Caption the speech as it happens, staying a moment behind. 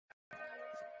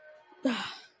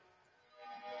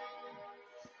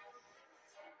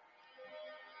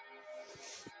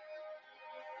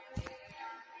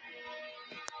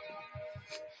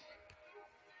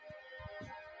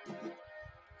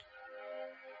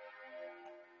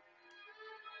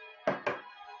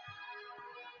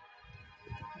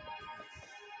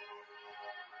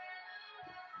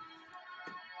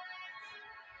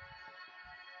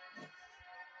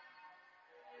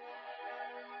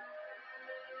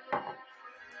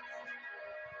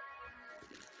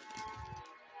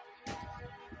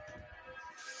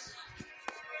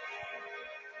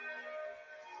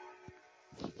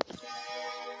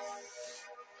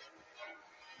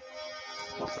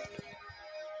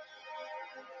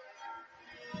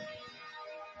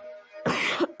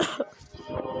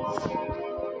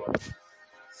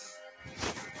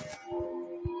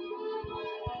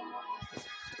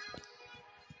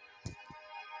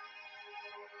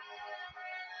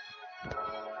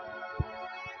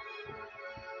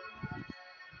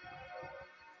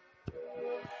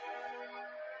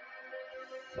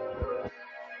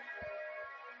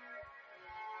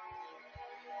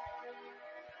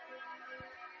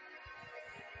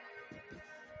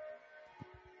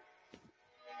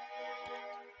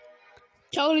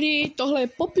Čau lidi, tohle je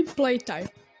Poppy Playtime,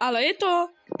 ale je to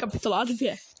kapitola 2.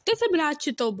 Teď jsem rád,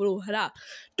 že to budu hrát.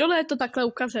 Dole je to takhle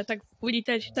ukazuje, tak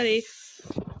uvidíte, že tady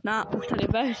už tady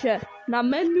ve hře na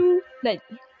menu není.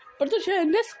 Protože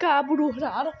dneska budu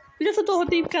hrát, viděl jsem toho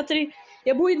týmka, který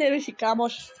je můj největší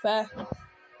kámoš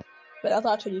ve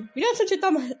natáčení. Viděl jsem, že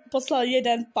tam poslal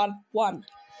jeden part1.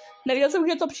 Nevěděl jsem,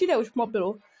 že to přijde už v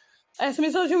mobilu. A já jsem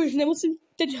myslel, že už nemusím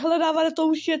teď hledávat, to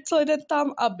už je celý den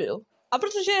tam a byl. A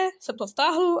protože jsem to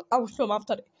stáhl a už to mám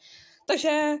tady.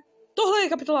 Takže tohle je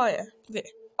kapitola 2.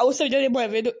 A už jsem viděl moje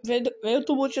video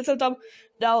YouTube, že jsem tam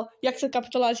dal, jak se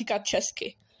kapitola říká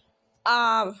česky.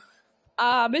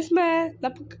 A my jsme na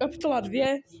kapitola 2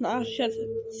 z naše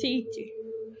síti.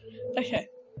 Takže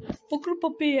pokud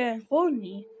Poppy je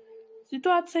volný,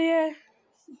 situace je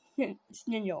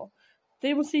změnilo.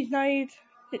 Ty musíš najít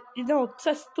jinou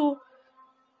cestu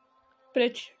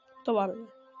pryč továrny.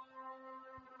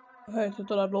 Hej,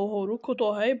 to na dlouhou ruku,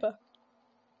 to hejbe.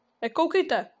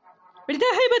 Koukejte. Vidíte,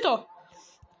 hejbe to.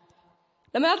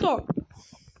 Jdeme na to.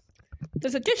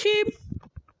 Teď se těším.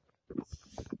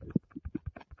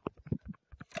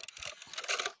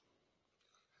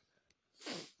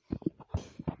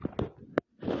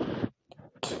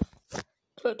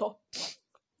 Co je to?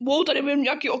 Wow, tady byl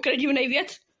nějaký okradivnej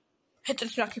věc. Hej,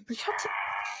 tady jsou nějaký plišáci.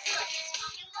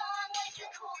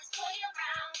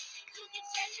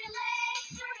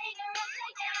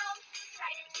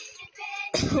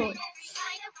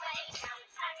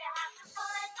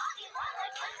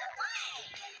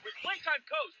 With Playtime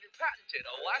Co's new patented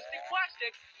elastic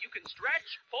plastic, you can stretch,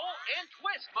 pull, and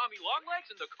twist Mommy Longlegs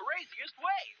in the craziest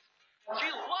ways. She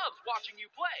loves watching you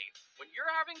play. When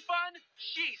you're having fun,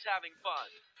 she's having fun.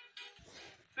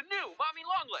 The new Mommy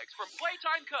Longlegs from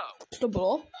Playtime Co. To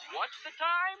bylo? What's the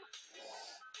time?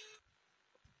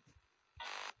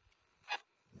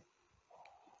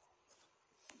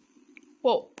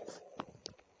 Wow.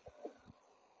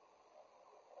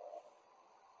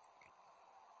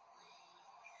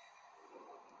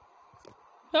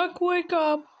 Jak wake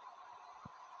up.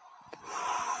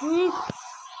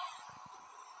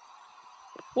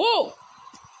 Wow.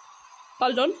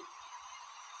 Pardon.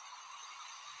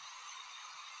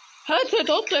 Hele, co je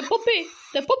to? To je Poppy.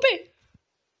 To je Poppy.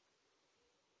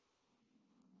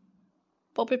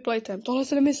 Poppy Playtime. Tohle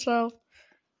jsem nemyslel.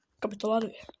 Kapitola 2.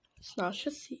 Z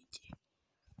naše síti.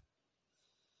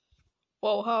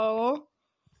 Wow, halo.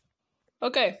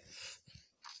 OK.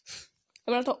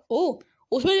 Jdeme na to.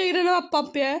 Už jsme někde na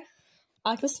mapě.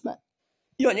 A to jsme.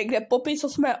 Jo, někde Poppy, co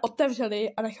jsme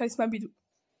otevřeli a nechali jsme být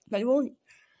volní.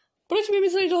 Proč mi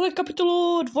mysleli tohle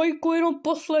kapitolu 2 jenom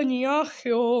poslední? Ach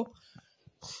jo.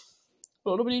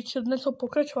 Bylo dobrý čet něco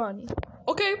pokračování.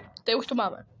 OK, teď už to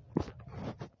máme.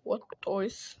 What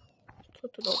toys? Co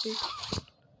to dalo být?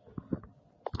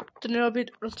 To mělo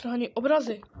být roztrhaný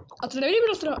obrazy. A to nevidím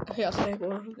roztrhaný. Já se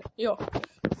nebudu. Jo.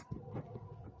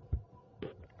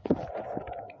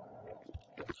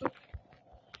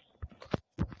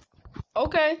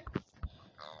 OK.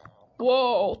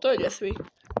 Wow, to je děsivý.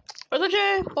 Protože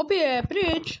Poppy je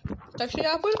pryč, takže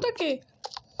já půjdu taky.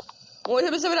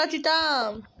 Můžeme se vrátit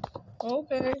tam. OK.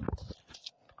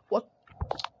 What?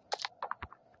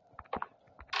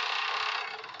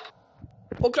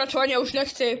 Pokračování už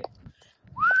nechci.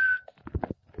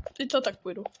 Teď to tak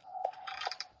půjdu.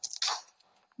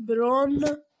 Bron.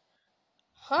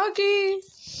 Hagi.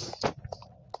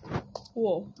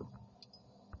 Wow.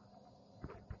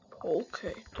 OK,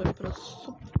 to je prostě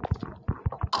super.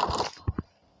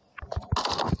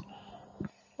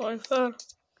 To je fér.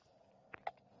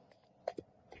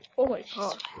 Oh my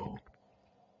god.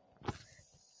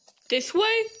 This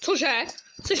way? Cože?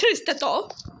 Slyšeli jste to?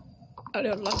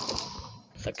 Ale odlaste.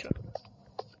 Sakra.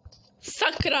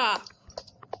 Sakra!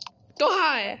 To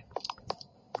háje.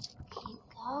 Keep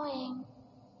going.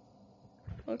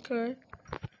 Okay.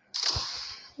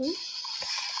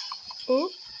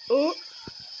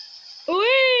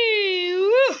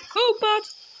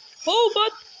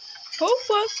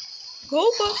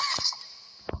 Houpat.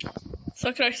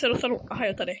 Sakra, až se dostanu. Aha,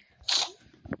 jo, tady.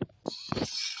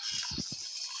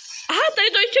 Aha,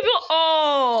 tady to ještě bylo.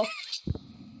 Oh.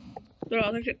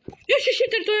 Dobrá, takže. Ježiši,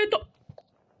 tady to je to.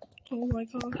 Oh my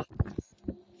god.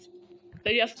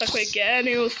 Tady já jsem takový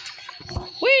genius.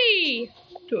 Uí.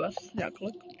 Tu asi nějak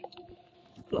lek.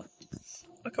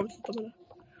 A kam se to bude?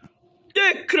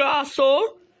 Ty kráso!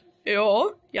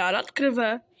 Jo, já rád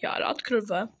krve.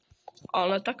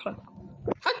 Ale takhle.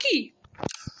 Haki!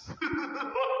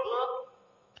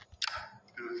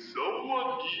 Does someone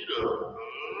need a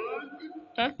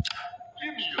hug?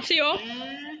 Give me Asi jo.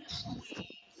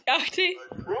 Já chci. I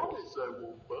promise I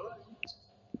won't bite.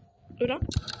 Dobrá.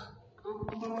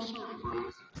 Come closer,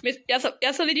 friend.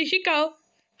 Já jsem lidi říkal.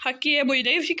 Haki je můj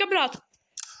nejlepší kamarád.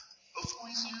 I'll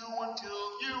squeeze you until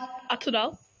you. A co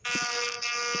dál?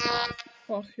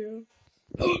 Ach jo.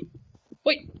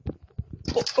 Oj.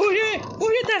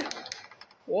 Uhněte!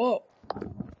 Wow.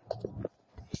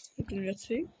 Ty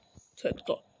věci? Co je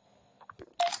to?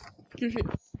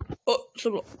 Co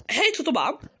bylo? Hej, co to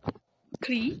mám?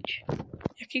 Klíč?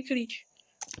 Jaký klíč?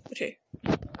 Počkej.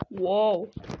 Wow.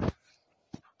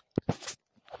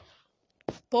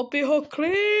 Poppyho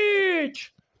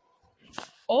klíč!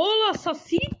 Ola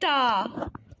sasita!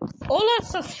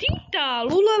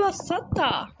 Lula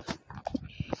sata!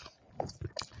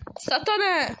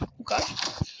 Satane! Ukáž.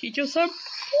 Chytil jsem.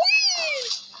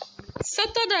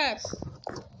 Satane!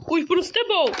 Už budu s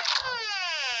tebou!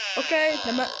 OK,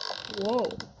 jdeme. Wow.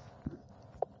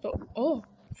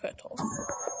 Co je to?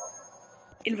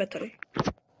 Inventory.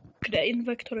 Kde je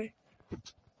inventory?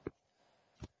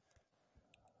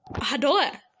 Aha,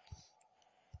 dole.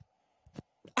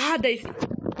 Aha,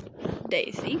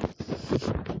 Daisy.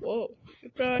 Wow,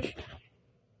 vypadáš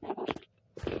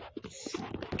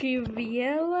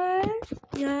skvěle,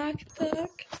 nějak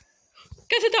tak.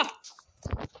 Kaseta!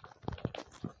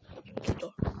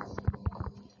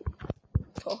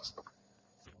 Co?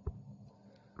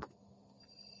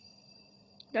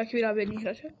 Nějaký vyrábění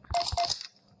hrače?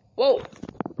 Wow.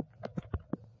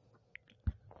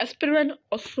 Experiment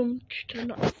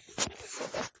 8.14.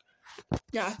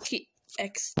 Nějaký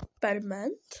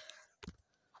experiment?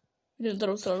 Jde na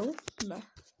druhou stranu? Ne.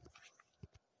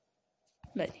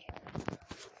 Není.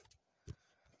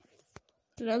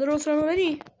 Na druhou stranu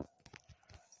není.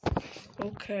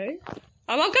 OK.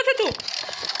 A mám kasetu!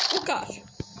 Ukáž.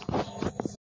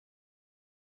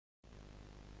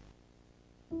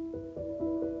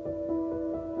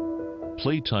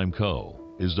 Playtime Co.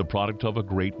 is the product of a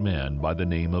great man by the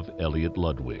name of Elliot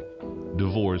Ludwig.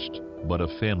 Divorced, but a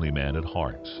family man at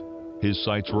heart. His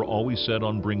sights were always set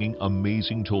on bringing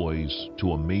amazing toys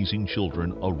to amazing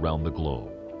children around the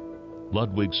globe.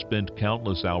 Ludwig spent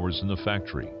countless hours in the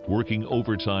factory, working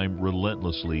overtime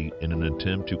relentlessly in an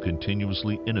attempt to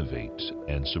continuously innovate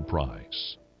and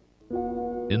surprise.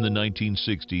 In the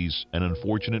 1960s, an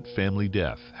unfortunate family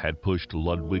death had pushed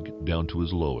Ludwig down to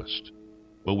his lowest.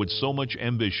 But with so much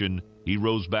ambition, he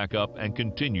rose back up and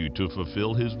continued to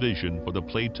fulfill his vision for the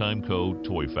Playtime Co.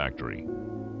 toy factory.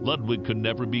 Ludwig could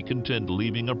never be content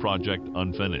leaving a project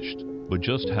unfinished. But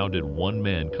just how did one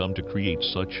man come to create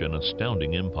such an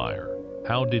astounding empire?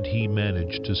 How did he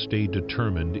manage to stay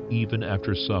determined even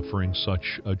after suffering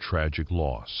such a tragic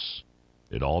loss?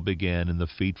 It all began in the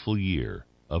fateful year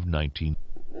of 19...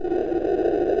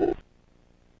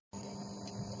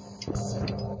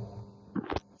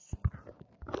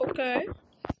 OK.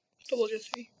 To bylo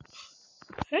děsivý.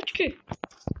 Hračky.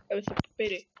 Já bych se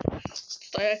popěli.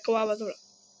 To je jako máme dobrá.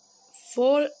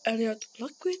 For Elliot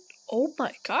Ludwig. Oh my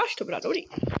gosh, to byla dobrý.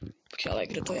 Počkej, ale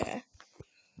kde to je?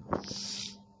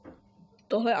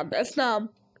 Tohle já neznám.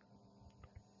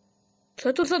 Co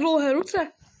je to za dlouhé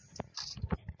ruce?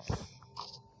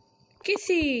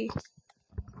 Kissy.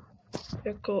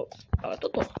 Jako, ale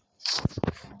toto.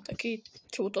 Taky,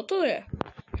 čemu toto je?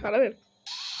 Já nevím.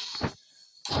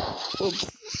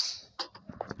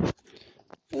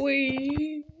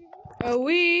 Uí.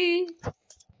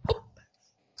 Hop.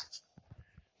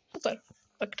 Super.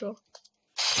 Tak to.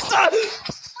 Sorry.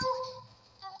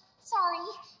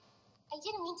 I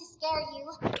didn't mean to scare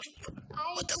you.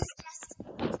 I was just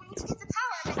trying to get the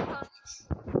power back on.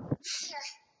 Here.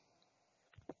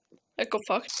 Jako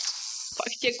fakt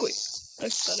děkuji.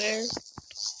 Tak tady.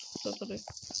 Co tady?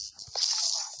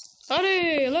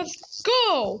 Tady, let's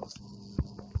go!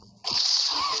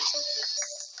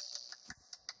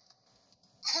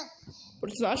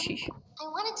 Proč znášíš? I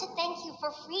wanted to thank you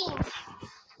for freeing me.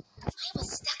 I was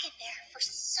stuck in there for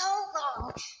so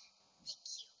long. Thank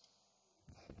you.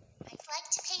 I'd like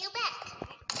to pay you back.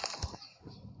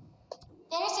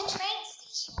 There's a train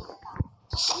station nearby.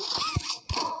 And I haven't.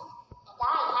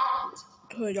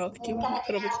 To je nějaký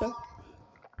krabice.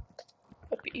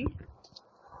 Opí.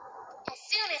 As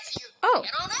soon as you Oh.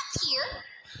 get on up here.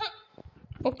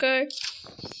 OK.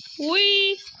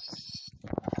 Ují.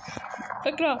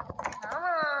 Sakra. Come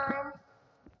on.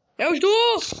 Já už jdu.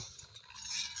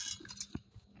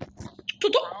 Co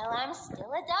to? While I'm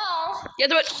still a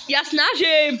doll. Já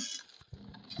snažím.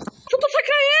 Co to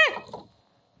sakra je?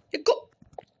 Jako,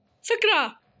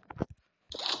 sakra.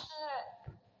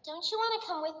 Don't you want to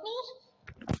come with me?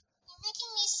 You're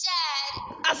making me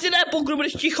sad. Asi ne, pokud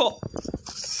budeš ticho.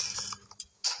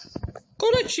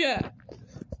 Konečně.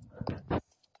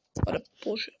 Ale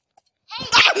bože. Hey,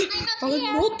 I'm up Ale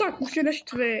here. no tak, už je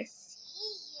neštvi. See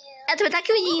you. Já tebe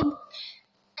taky vidím.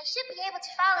 I should be able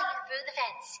to follow you through the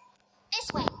fence. This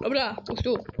way. Dobrá, už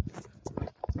jdu.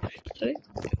 Tady.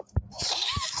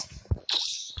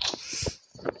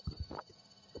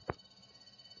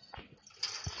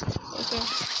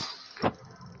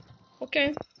 OK.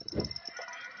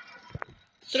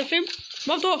 Trefím.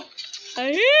 Mám to.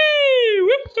 Hej,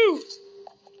 wuhu.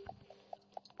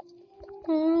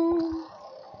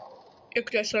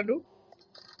 Jak děláš srandu?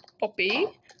 Poppy?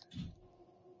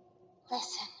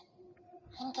 Listen,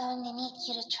 I'm going to need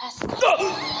you to trust me.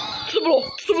 Co to bylo?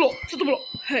 Co to bylo? Co to bylo?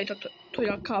 Hej, tak to je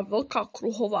nějaká velká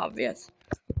kruhová věc.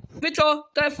 Víš co?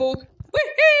 To je fuk.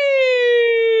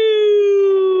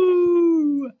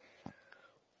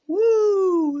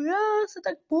 Já se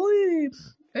tak bojím.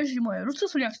 Ježi, moje ruce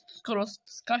jsou nějak skoro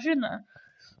zkažené.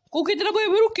 Koukejte na moje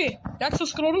ruky. Jak se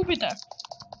skoro lubíte.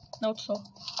 No co?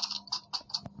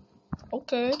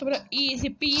 OK, to bude easy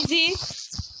peasy.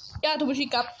 Já tomu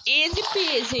říkám easy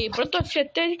peasy, protože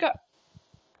teďka...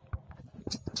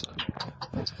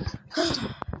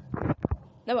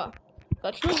 Nebo,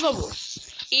 začnu znovu.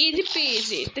 Easy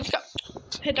peasy, teďka...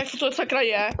 Hej, tak to sakra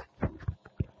je.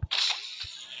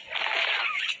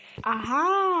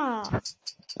 Aha.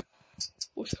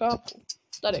 Už chápu.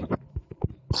 Tady.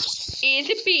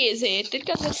 Easy peasy,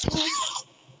 teďka začnu...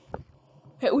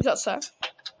 Hej, už zase.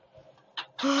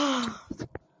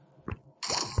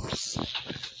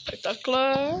 Tak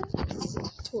takhle.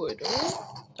 Půjdu.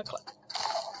 Takhle.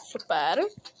 Super.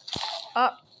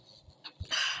 A...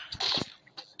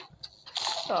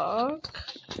 Tak.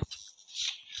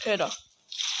 Jedna.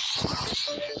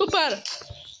 Super.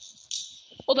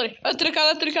 O tady.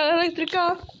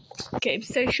 Elektrika. Game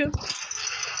station.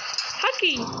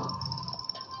 Haky.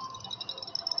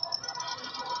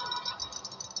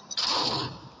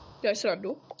 Já se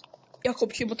radu. Jako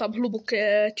přímo tam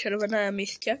hluboké červené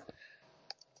místě.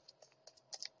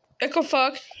 Jako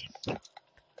fakt.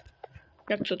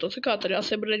 Jak se to říká? Tady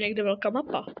asi bude někde velká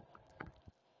mapa.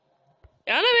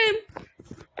 Já nevím.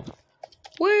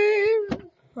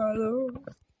 Hello.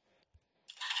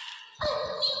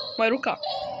 Moje ruka.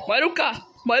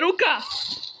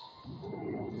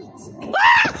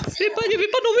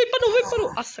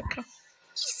 Vypadnu. A sakra.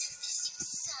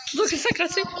 Co to je sakra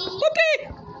si? Poppy!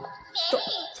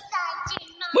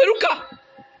 Moje ruka!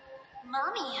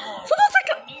 Mommy heard Co to je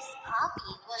sakra? Miss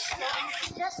Poppy was going to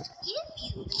just give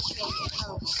you the treasure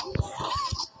potion.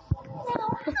 Now,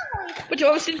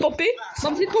 how is Počkej,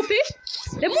 mám si Poppy?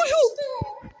 Nemůžu!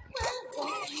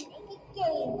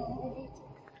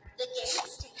 the game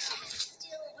station is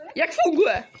still working Jak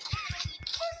funguje?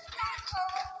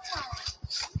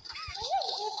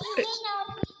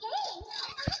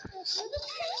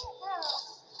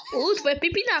 Tvoje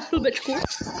pipí na chlubečku.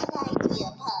 idea,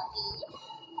 Poppy.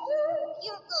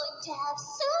 You're going to have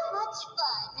so much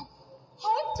fun.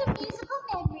 Head to musical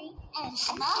memory, and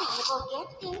Mommy will get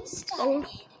things started.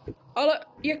 Ale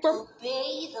jak mám...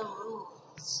 Obey the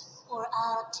rules, or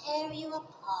I'll tear you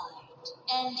apart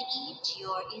and eat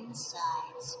your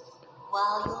insides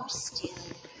while you're still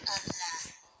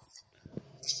alive.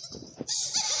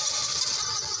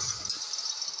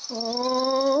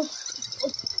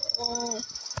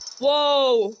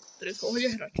 Wow, tady jsou hodně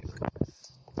hraček.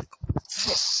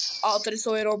 A tady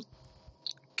jsou jenom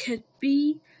cat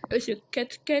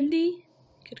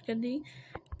candy,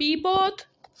 Peapod,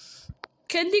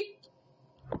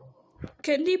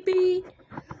 candy bee,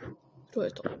 to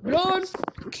je to, Blond,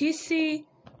 Kissy,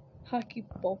 Hacky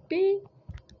Poppy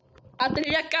A tady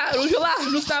nějaká růžová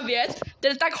hnusná věc,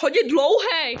 ten je tak hodně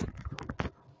dlouhý.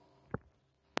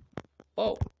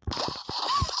 Wow.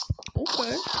 OK.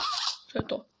 Co je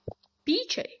to?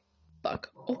 Píčej. Pak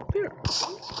opěr.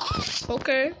 OK.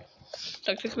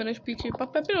 Tak teď jsme než píčej.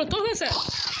 Pak pepino, tohle se.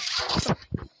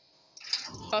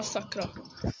 A sakra.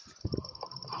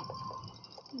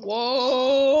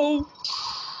 Wow.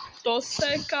 To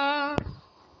seká.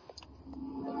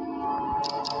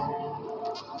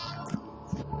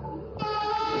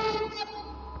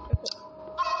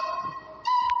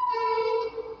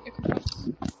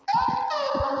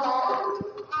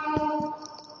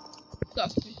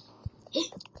 Tak.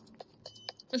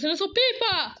 To se nesou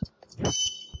pipa.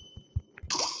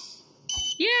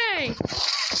 Yay!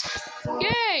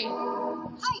 Yay!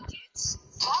 Hi, kids.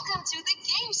 Welcome to the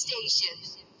game station.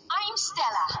 I'm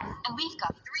Stella, and we've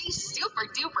got 3 super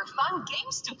duper fun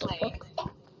games to play.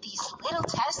 These little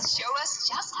tests show us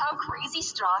just how crazy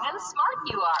strong and smart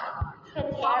you are.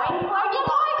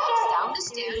 Down the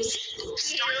stairs and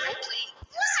start by playing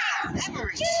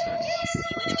memories.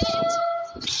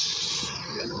 See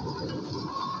you in a minute.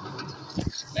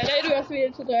 Nejdu, já si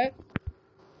vědět, co to je.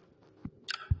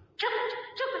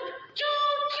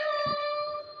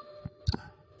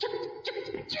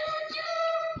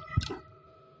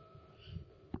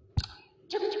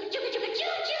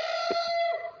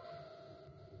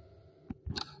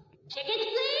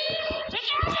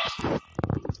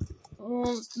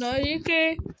 No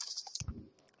díky.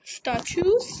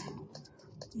 Statues.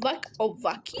 Vak o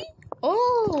vaky?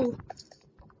 Oh.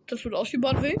 To jsou další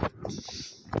barvy.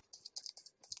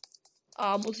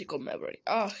 A musical memory.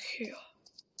 Ach jo.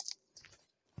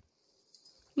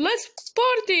 Let's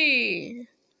party!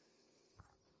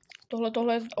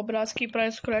 Tohle je obrázky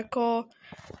právě skoro jako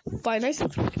Five Nights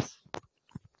at Freddy's.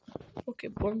 OK,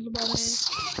 bonzobany.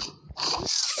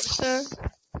 Srdce.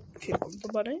 Vše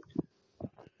bonzobany.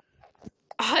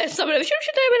 Aha, já jsem nevšiml,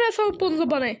 že to je jsou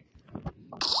bonzobany.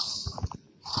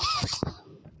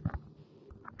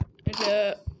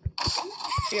 Takže...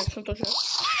 Jak jsem to řekl?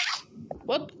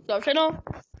 What? Zavřeno?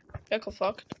 Jako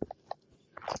fakt.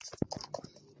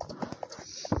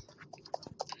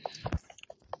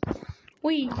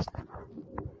 Uj.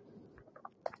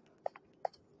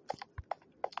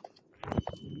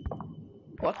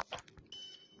 What?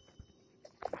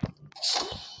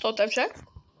 To otevře?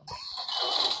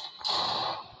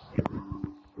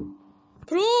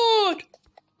 Proč?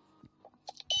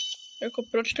 Jako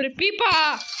proč tady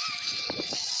pípá?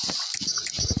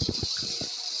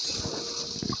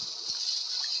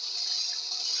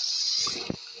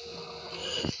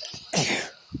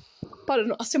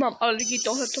 Pardon, asi mám alergii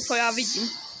tohle, co já vidím.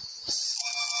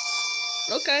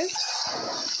 OK.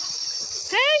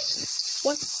 Hej!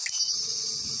 What?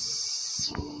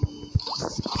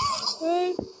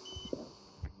 Hej!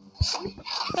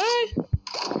 Hej!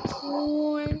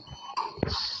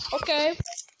 OK.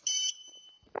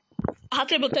 Aha,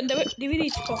 to byl ten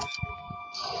DVDčko.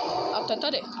 A to je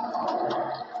tady.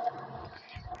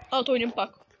 Ale to jdem pak.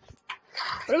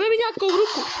 Budeme mít nějakou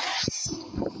ruku.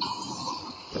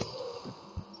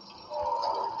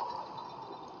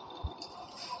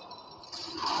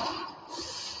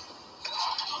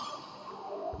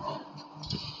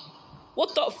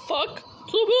 What the fuck?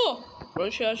 Co to bylo?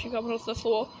 Proč já říkám hrozné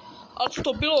slovo? Ale co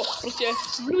to bylo? Prostě...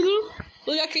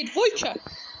 Byl nějaký dvojče.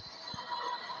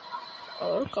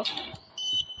 Ale ruka.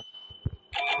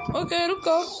 OK,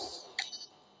 ruka.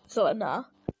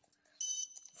 Zelená.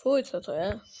 Fuj, co to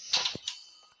je?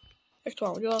 Jak to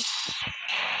mám udělat?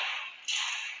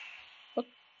 What?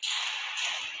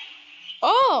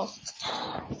 Oh!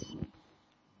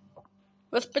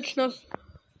 Bezpečnost.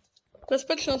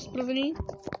 Bezpečnost první.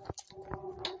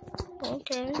 OK.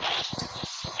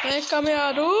 Někam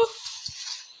já jdu.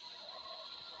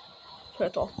 Co je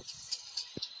to?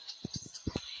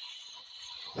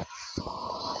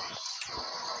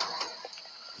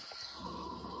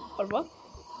 Barva?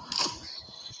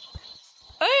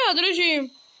 Já držím.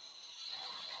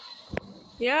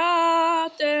 Já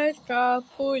teďka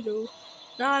půjdu.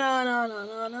 Na.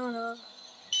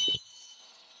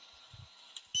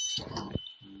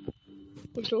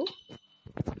 Půjdu.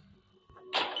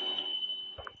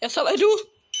 Já se ledu.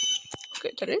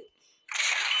 OK, tady.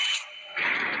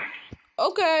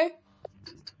 OK.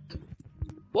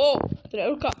 Wow, tady je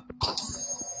ruka.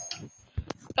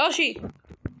 Další.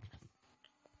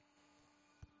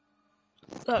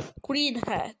 Tak, green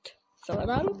hat.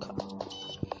 Zelená ruka.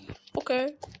 OK.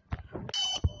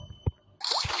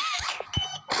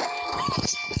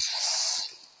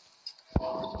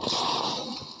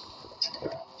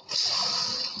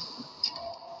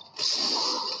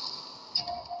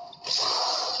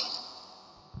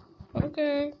 OK.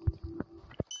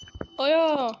 O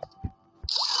jo.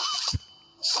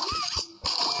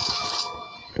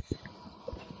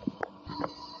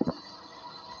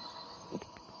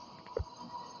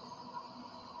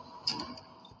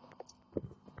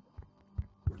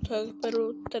 Tak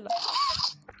beru teda.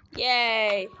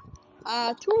 Jej.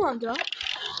 A čo mám teda?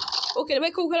 OK,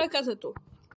 jdeme koukat na kazetu.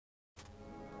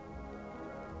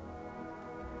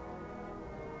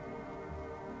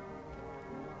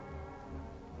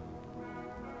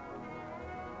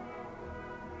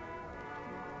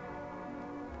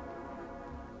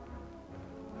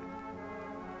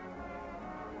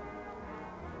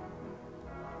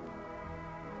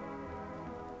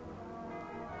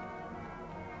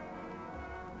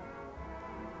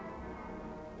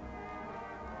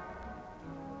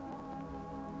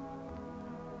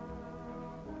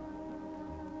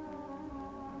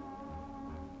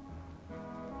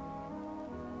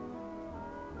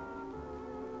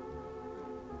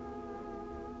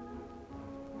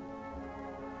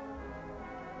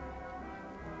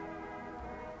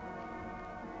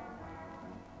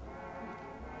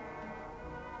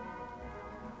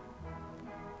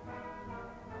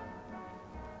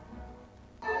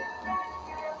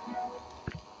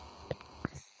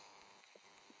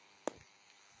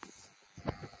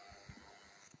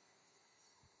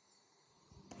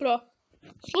 Pro.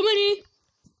 Slumený.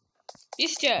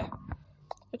 Jistě.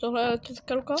 Je tohle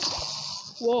elektrická ruka?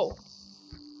 Wow.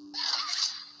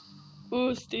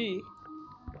 Hustý.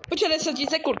 Počkej 10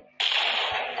 sekund.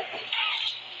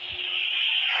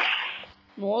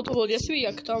 No, to bylo děsivý,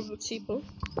 jak tam cípl.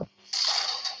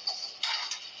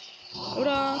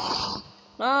 Dobrá.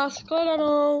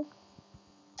 Nashledanou.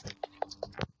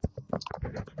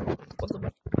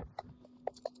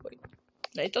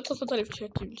 Dej to, co jsem tady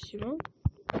předtím všiml.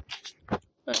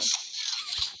 Ne.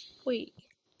 Uj.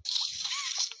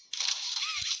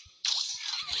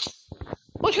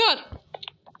 Počkat!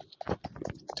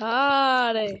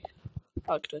 Tady.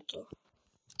 A kdo je to?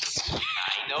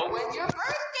 I know when your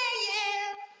birthday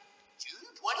is. June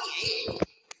 28th.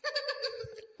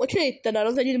 Počkej, ten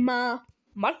narozenin má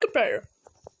markiplier.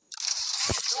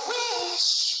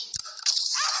 Wish.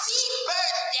 Happy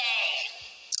birthday.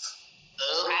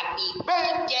 Oh, happy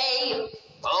birthday.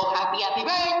 Oh, happy, happy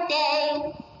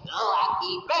birthday. Oh,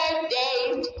 happy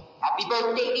birthday. Happy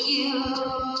birthday to you.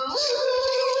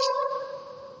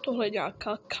 Tohle je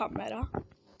nějaká kamera.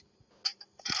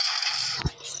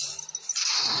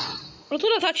 No to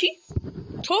natáčí?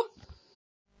 Co?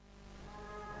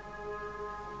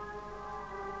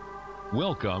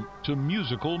 Welcome to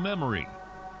Musical Memory.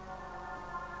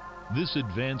 This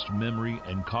advanced memory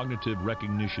and cognitive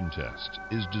recognition test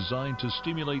is designed to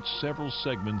stimulate several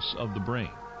segments of the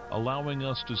brain, allowing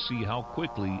us to see how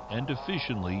quickly and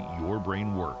efficiently your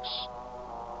brain works.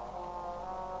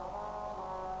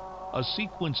 A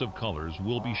sequence of colors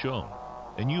will be shown,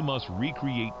 and you must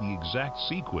recreate the exact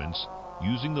sequence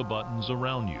using the buttons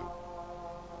around you.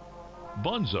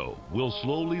 Bunzo will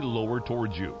slowly lower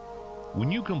towards you. When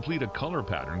you complete a color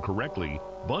pattern correctly,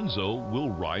 Bunzo will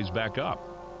rise back up.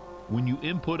 When you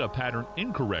input a pattern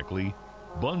incorrectly,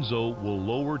 Bunzo will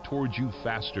lower towards you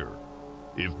faster.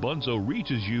 If Bunzo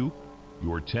reaches you,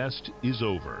 your test is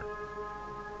over.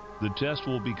 The test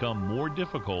will become more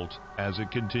difficult as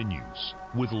it continues,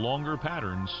 with longer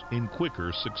patterns in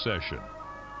quicker succession.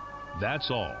 That's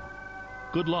all.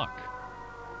 Good luck.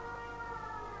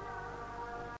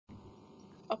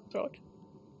 Approach.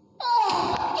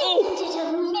 Oh, isn't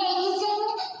it amazing?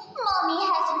 Mommy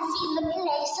hasn't seen the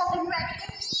place up and running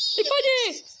in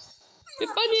years.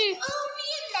 Vypadni! Only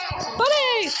imagine.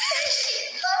 Padej!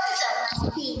 Bunzo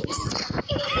must be. It's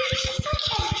such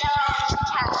a long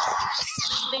time since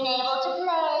we've been able to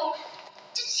play,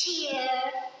 to cheer,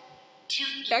 to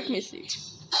eat. Jak myslíš?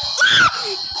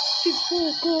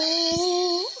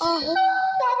 Oh,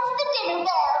 that's the dinner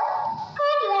bell.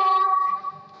 Good luck.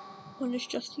 On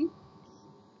nešťastí?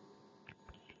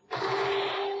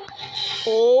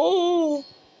 Oh,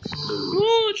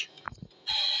 Proč?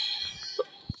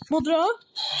 Modrá?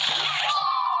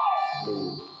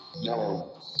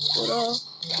 Yellow. Modrá.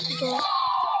 Modrá.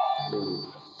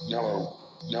 Yellow.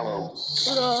 Yellow.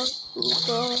 Modrá.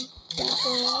 Modrá.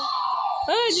 Modrá.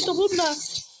 Hej, je to blbne.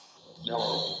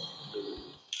 Yellow.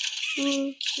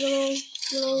 Yellow.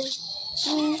 Yellow.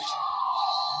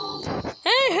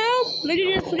 Hej, help! Lidi,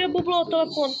 něco mě bublo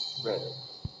telefon. Red.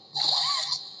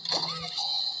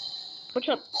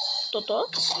 Počkat, toto?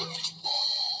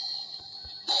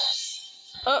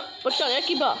 Počkat,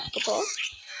 jaký ba? Toto?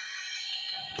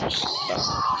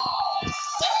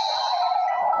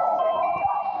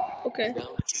 OK.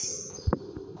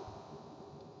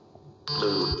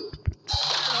 Blue.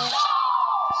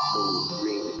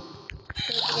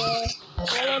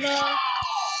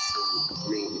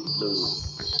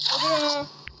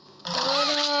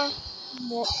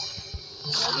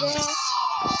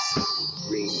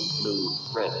 blue,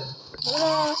 red.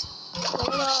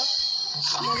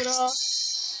 Modrá.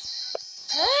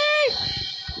 Hej!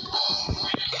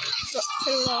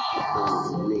 Červená.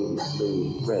 Green,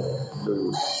 blue, red,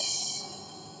 blue.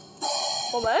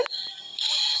 Moment.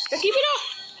 Jaký video?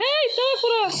 Hej,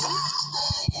 telefona.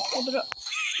 Modrá.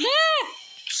 Ne!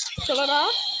 Zelená.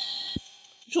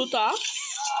 Žlutá.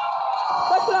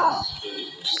 Modrá.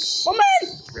 Moment!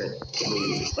 Red,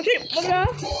 blue. Počkej, modrá.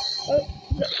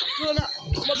 Zelená.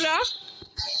 Modrá.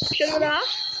 Červená.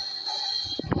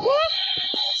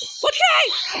 Počkej!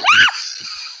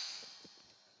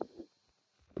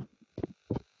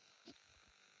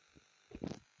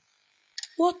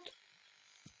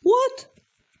 What?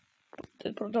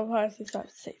 Ten prototyp is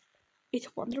safe.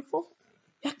 It's wonderful.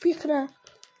 Jak pěkné.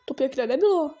 To pěkné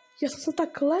nebylo. Já jsem se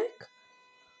tak lek.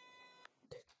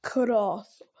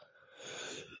 Krása.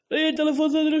 Její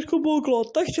telefon se trošku pouklo,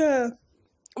 takže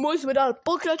můžeme dát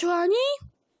pokračování.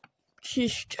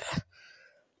 Příště.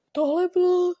 Tohle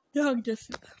bylo nějak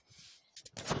děsivé.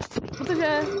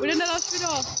 Protože bude na další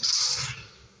video.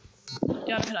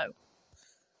 Já nehraju.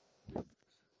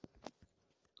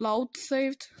 Loud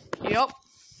saved. Jo.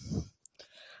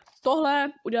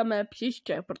 Tohle uděláme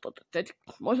příště, protože teď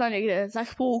možná někde za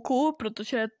chvilku,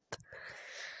 protože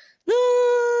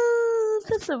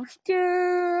co jsem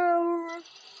chtěl.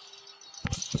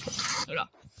 Dobrá.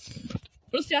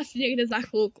 Prostě asi někde za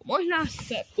chvilku. Možná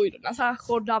se půjdu na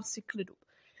záchod, dám si klidu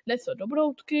něco do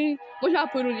broutky, možná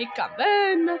půjdu někam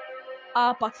ven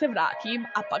a pak se vrátím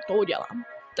a pak to udělám.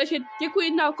 Takže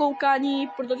děkuji na koukání,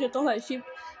 protože tohle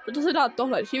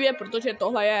je živě, protože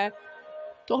tohle je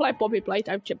Poppy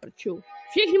Playtime čeprčů.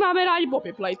 Všichni máme rádi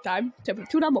Poppy Playtime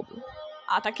čeprčů na mobilu.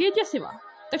 A taky je děsivá.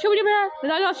 Takže uvidíme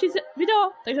na další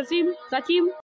video, takže zatím